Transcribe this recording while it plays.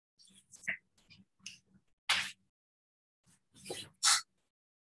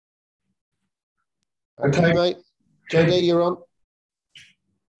Okay, mate. JD, you're on.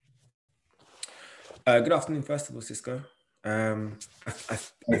 Good afternoon, first of all, Xisco.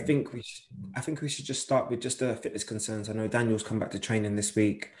 I think we should just start with just the fitness concerns. I know Daniel's come back to training this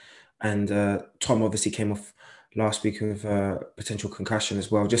week, and Tom obviously came off last week with potential concussion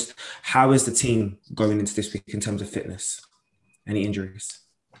as well. Just how is the team going into this week in terms of fitness? Any injuries?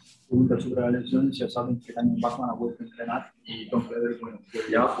 Sobre la lesión, ya saben que también Bachmann ha vuelto a entrenar y Tom Clever, bueno,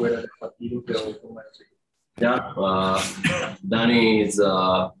 ya fuera del partido, pero como Yeah, Danny is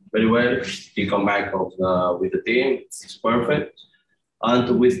very well. He come back with the team. It's perfect.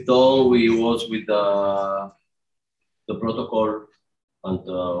 And with Tom, we was with the protocol, and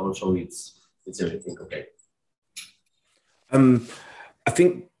also it's everything okay. I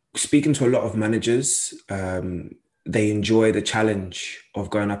think speaking to a lot of managers, they enjoy the challenge of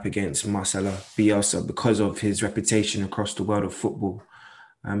going up against Marcelo Bielsa because of his reputation across the world of football.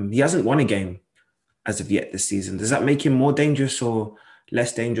 He hasn't won a game as of yet this season. Does that make him more dangerous or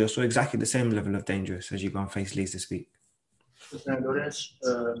less dangerous, or exactly the same level of dangerous as you go and face Leeds this week? Los entrenadores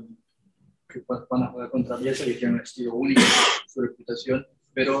que van a jugar contra Bielsa, que tienen un estilo único, su reputación,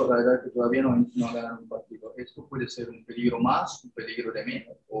 pero la verdad es que todavía no ganan un partido. ¿Esto puede ser un peligro más, un peligro de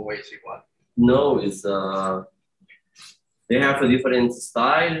menos, o es igual? No, it's they have a different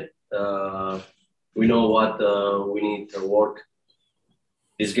style. We know what we need to work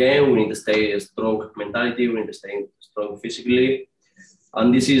this game. We need to stay a strong mentality. We need to stay strong physically,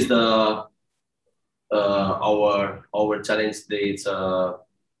 and this is the our challenge. It's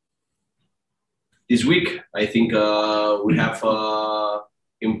this week. I think we have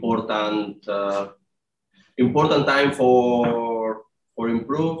important time for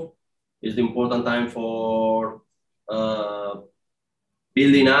improve. It's the important time for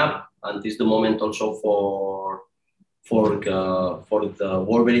building up, and it's the moment also for the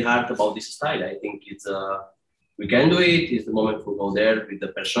work very hard about this style. I think it's we can do it. It's the moment to go there with the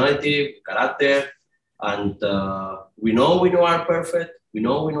personality, character, and we know we are perfect. We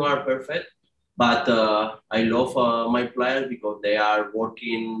know are perfect, but I love my players because they are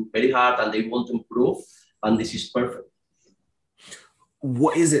working very hard and they want to improve, and this is perfect.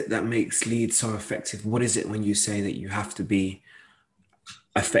 What is it that makes Leeds so effective? What is it when you say that you have to be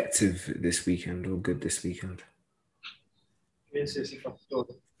effective this weekend or good this weekend? ¿Qué es ese factor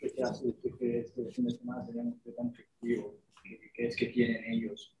que te hace que este fin de semana tenemos que ser tan efectivo? ¿Qué es que tienen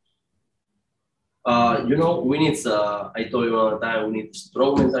ellos? You know, we need, I told you all the time, we need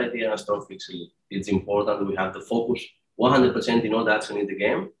strong mentality and a strong physicality. It's important we have the focus 100% in all the action in the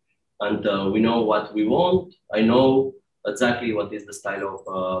game. And we know what we want. I know exactly what is the style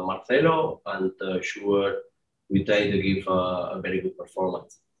of Marcelo, and sure, we try to give a very good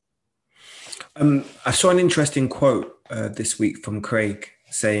performance. I saw an interesting quote this week from Craig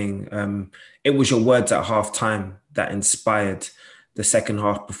saying, it was your words at half-time that inspired the second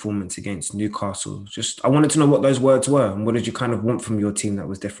half performance against Newcastle. I wanted to know what those words were and what did you kind of want from your team that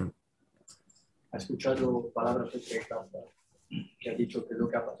was different? Ha escuchado palabras de Craig que ha dicho que lo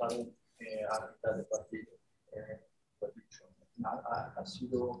que ha pasado a la mitad del partido ha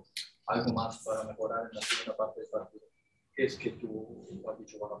sido algo más para mejorar en la segunda parte del partido. ¿Qué es que tú has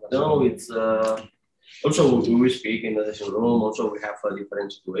dicho cuando hablas? No, it's also we speak in the dressing room. Also, we have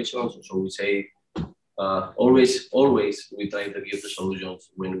different situations. So we say always we try to give the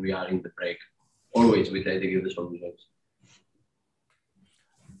solutions when we are in the break. Always we try to give the solutions.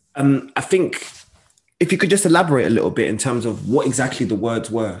 I think if you could just elaborate a little bit in terms of what exactly the words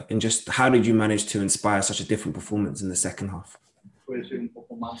were and just how did you manage to inspire such a different performance in the second half?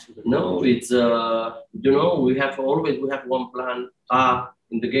 No, it's you know, we have one plan A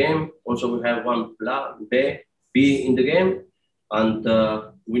in the game. Also, we have one plan B in the game, and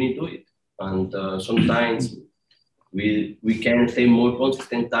we need to do it. And sometimes we can stay more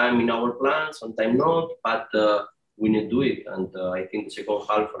consistent time in our plan, sometimes not, but we need to do it. And I think the second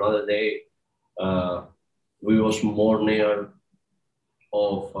half, another day, we was more near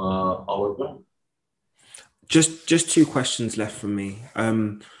of our plan. Just two questions left from me.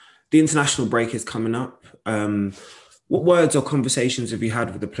 The international break is coming up. What words or conversations have you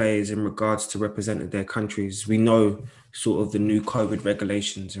had with the players in regards to representing their countries? We know sort of the new COVID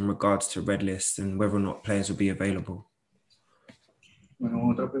regulations in regards to red lists and whether or not players will be available. Bueno,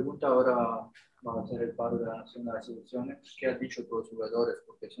 otra pregunta ahora va a ser el paro de las selecciones. ¿Qué han dicho todos los jugadores?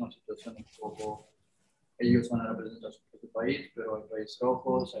 Porque es una situación un poco... Ellos van a representar su país, pero hay países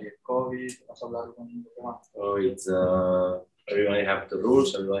rojos, hay el COVID. ¿Vas a hablar con un poco más? Oh, it's everybody have the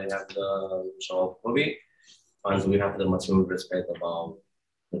rules, everybody have the rules of COVID, and we have the maximum respect about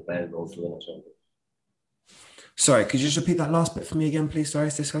the players go to the national team. Sorry, could you just repeat that last bit for me again, please? Sorry,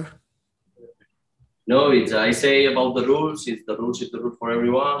 Xisco. No, it's I say about the rules. It's the rules is the rule for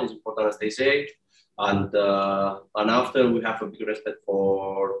everyone. It's important as they say, and after we have a big respect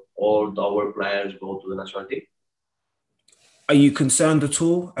for all our players go to the national team. Are you concerned at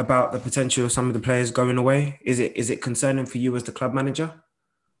all about the potential of some of the players going away? Is it concerning for you as the club manager?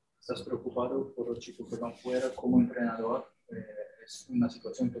 ¿Estás preocupado por los chicos que van fuera como entrenador? Es una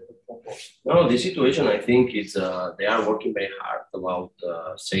situación que te pongo. No, the situation I think is they are working very hard about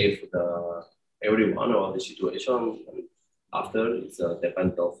save everyone about the situation. And after it's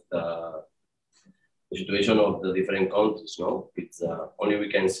depend of the situation of the different countries. No, it's only we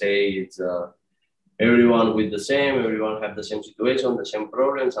can say it's everyone with the same. Everyone have the same situation, the same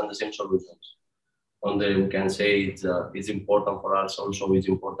problems, and the same solutions. Only we can say it's important for us. Also, it's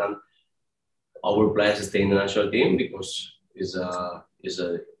important our players stay in the national team because is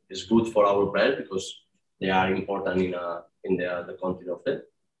good for our players because they are important in the country of them.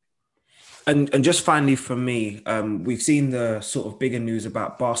 And just finally from me, we've seen the sort of bigger news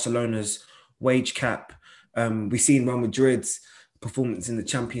about Barcelona's wage cap. We've seen Real Madrid's performance in the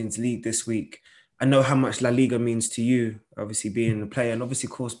Champions League this week. I know how much La Liga means to you, obviously being a player and obviously,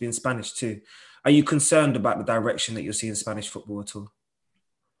 of course, being Spanish too. Are you concerned about the direction that you're seeing Spanish football at all?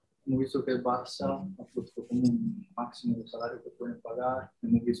 Hemos visto que el Barça ha puesto como un máximo de salario que pueden pagar.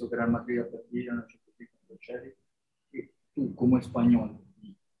 Hemos visto que Real Madrid ha perdido en el Champions League. Y tú, como español,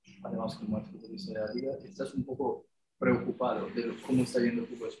 y además como futbolista de la Liga, estás un poco preocupado de cómo está yendo el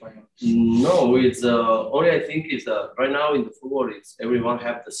fútbol español. No, it's only I think is right now in the football, it's everyone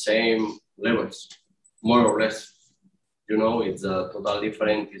have the same levels, more or less. You know, it's totally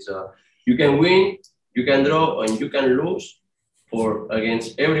different. It's you can win, you can draw, and you can lose for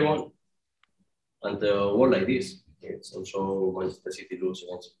against everyone. And the world like this, it's also Manchester City lose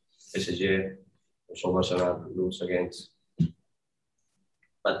against PSG, also Barcelona lose against,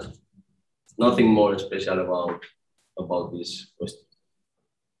 but nothing more special about this question.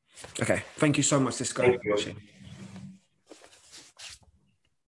 Okay, thank you so much, Xisco. Thank you.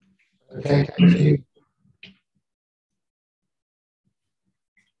 Okay, thank you.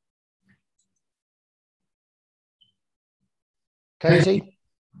 Katie?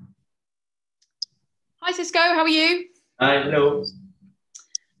 Hi, Xisco. How are you? Hi, hello.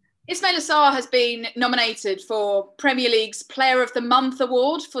 Ismail Assar has been nominated for Premier League's Player of the Month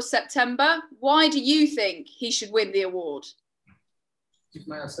award for September. Why do you think he should win the award?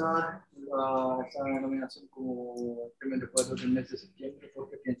 Ismail Assar está en la nominación como premio de jugador del mes de septiembre.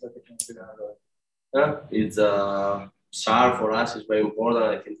 ¿Por qué piensas que tiene que ganar? It's Sar for us is very important.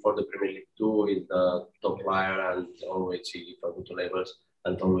 I think for the Premier League too, is the top player and always he give a good levels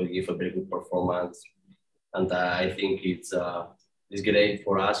and always give a very good performance. And I think it's great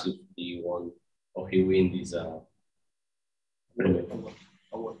for us if he won or he win this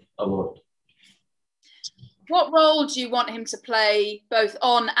award. What role do you want him to play both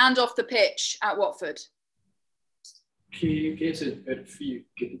on and off the pitch at Watford? ¿Qué es el perfil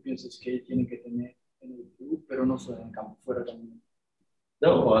que tú piensas que tiene que tener en el club, pero no solo en campo, fuera también?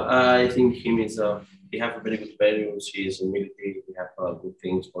 No, I think him is he have very good values. He is humility. He have good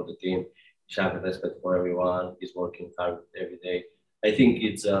things for the team. He have respect for everyone. He's working hard every day. I think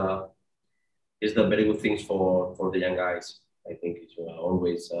it's the very good things for the young guys. I think it's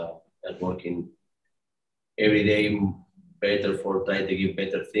always working every day better for trying to give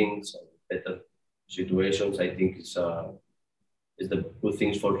better things, better situations. I think it's the good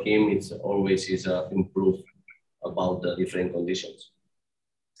things for him. It's always improve about the different conditions.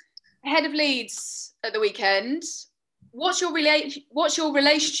 Ahead of Leeds at the weekend, what's your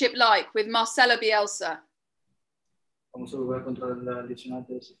relationship like with Marcelo Bielsa? Vamos a jugar contra el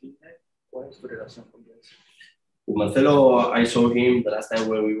lesionante de ese fin. ¿Cuál es tu relación con Bielsa? With Marcelo, I saw him the last time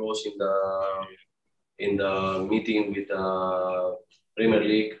when we was in the meeting with the Premier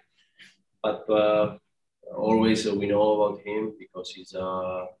League, but always we know about him because he's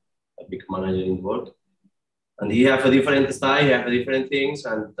a big manager in the world. And he have a different style, he have different things,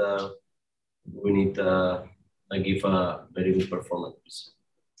 and we need to give a very good performance.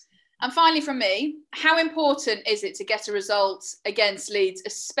 And finally from me, how important is it to get a result against Leeds,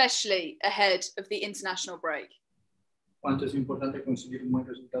 especially ahead of the international break? ¿Cuánto es importante conseguir un buen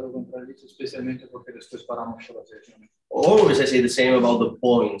resultado contra Leeds, especialmente porque después paramos por las selecciones? Always I say the same about the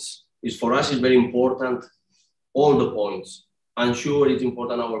points. For us, it's very important, all the points. I'm sure it's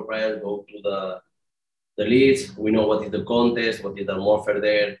important our players go to the Leeds. We know what is the contest, what is the warfare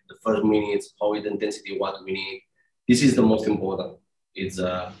there, the first minutes, how is the intensity, what we need. This is the most important. It's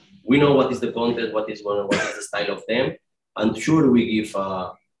we know what is the contest, what is the style of them, and sure we give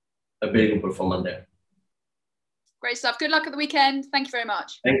a very good performance there. Great stuff. Good luck at the weekend. Thank you very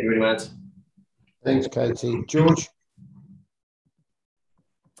much. Thank you very much. Thanks, Katie. George?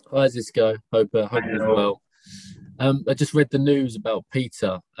 Hi, Xisco. Hope you're well. I just read the news about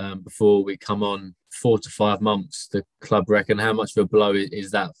Peter before we come on. 4 to 5 months, the club reckon. How much of a blow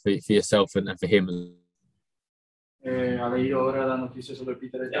is that for yourself and for him? Ha leído ahora la noticia sobre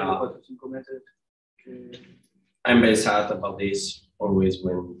Peter de 4 o 5 meses. I'm very sad about this. Always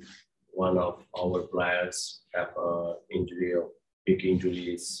when one of our players have an injury or big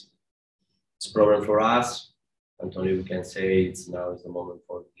injuries, it's a problem for us. And only we can say now is the moment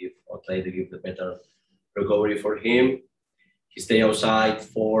for try to give the better recovery for him. He stay outside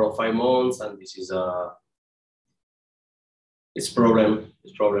 4 or 5 months, and this is it's problem.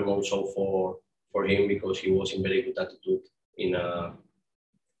 It's problem also for him because he was in very good attitude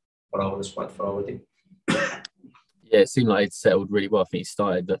for our squad, for our team. Yeah, it seemed like he'd settled really well. I think he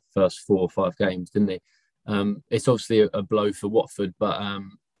started the first 4 or 5 games, didn't he? It's obviously a blow for Watford, but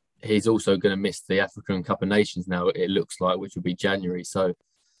he's also going to miss the African Cup of Nations now, it looks like, which will be January. So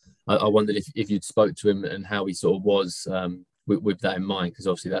I wondered if you'd spoke to him and how he sort of was with that in mind, because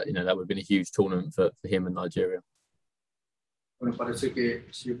obviously that would have been a huge tournament for him and Nigeria. Bueno, parece que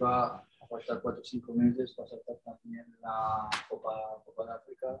si va a faltar 4 o 5 meses, va a saltar también la Copa de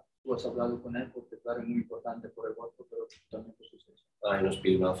África. Tú has hablado con él porque claro, es muy importante por el Watford, pero también por su suceso. I don't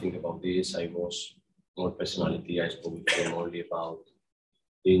speak nothing about this. I was more personality. I spoke with him only about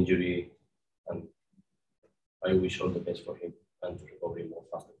the injury, and I wish all the best for him and to recover him more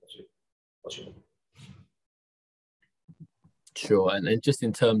fast as possible. Sure, and just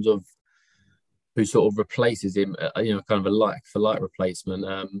in terms of who sort of replaces him, kind of a like-for-like replacement,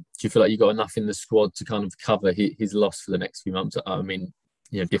 do you feel like you got enough in the squad to kind of cover his loss for the next few months? I mean,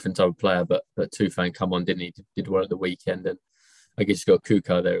 different type of player, but Tufan come on, didn't he? Did well at the weekend, and I guess you got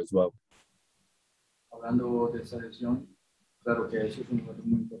Kuko there as well. Hablando de esa lesión, claro que eso es un jugador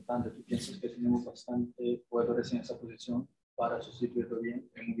muy importante. ¿Tú piensas que tenemos bastante jugadores en esa posición para sustituirlo bien?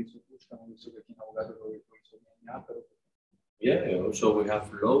 Hemos visto Kuko, hemos visto que quien ha jugado lo hizo bien ya, pero... Yeah, also we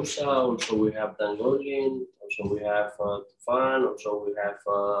have Losa, also we have Dangolin, also we have Tufan, also we have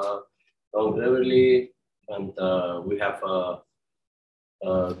Don Greverly, and we have a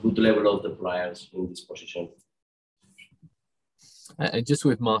good level of the players in this position. And just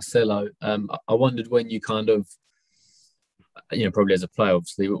with Marcelo, I wondered when you kind of, probably as a player,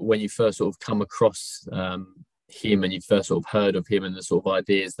 obviously, when you first sort of come across him and you first sort of heard of him and the sort of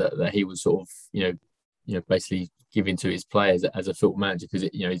ideas that he was sort of, basically giving to his players as a football manager, because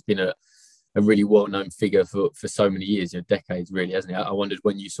he's been a really well-known figure for so many years, decades really, hasn't he? I wondered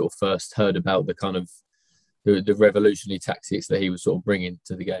when you sort of first heard about the kind of the revolutionary tactics that he was sort of bringing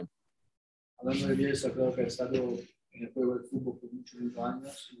to the game. Hablando de Bielsa, creo que ha estado en el juego del fútbol por muchos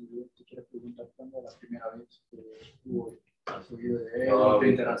años y yo te quiero preguntar cuándo es la primera vez que tú has oído de él, te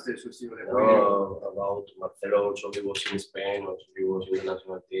enteraste de su estilo de juego. About Marcelo, also he was in Spain, also he was in the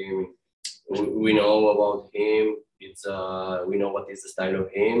national team. We know about him. We know what is the style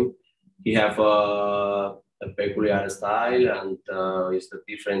of him. He have a peculiar style, and it's a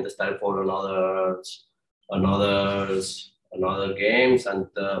different style for another games. And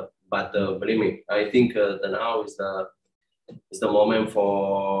but believe me, I think that now is the moment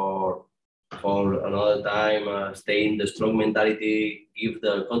for another time. Stay in the strong mentality, give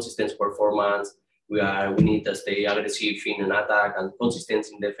the consistent performance. We need to stay aggressive in an attack and consistent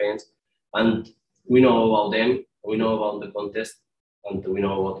in defense. And we know about them, we know about the contest, and we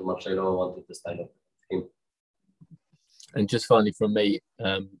know about Marcelo, what the style of him. And just finally from me,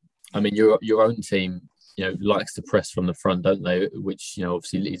 I mean, your own team, likes to press from the front, don't they? Which,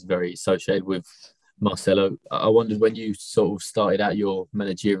 obviously is very associated with Marcelo. I wondered when you sort of started out your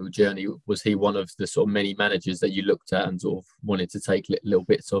managerial journey, was he one of the sort of many managers that you looked at and sort of wanted to take little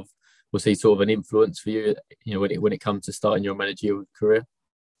bits of? Was he sort of an influence for you, when it comes to starting your managerial career?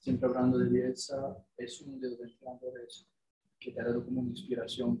 Siempre hablando de Bielsa, es uno de los entrenadores que te ha dado como una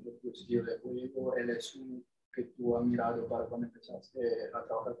inspiración por tu estilo de juego. Él es uno que tú has mirado para cuando empezaste a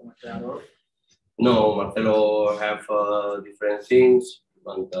trabajar como entrenador. No, Marcelo have different things,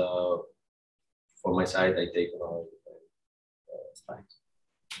 and for my side, I take another style.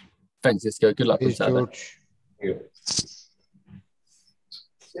 Thanks, Xisco. Good luck with Saturday. George. Yeah.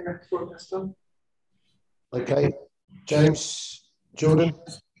 Okay. James, Jordan?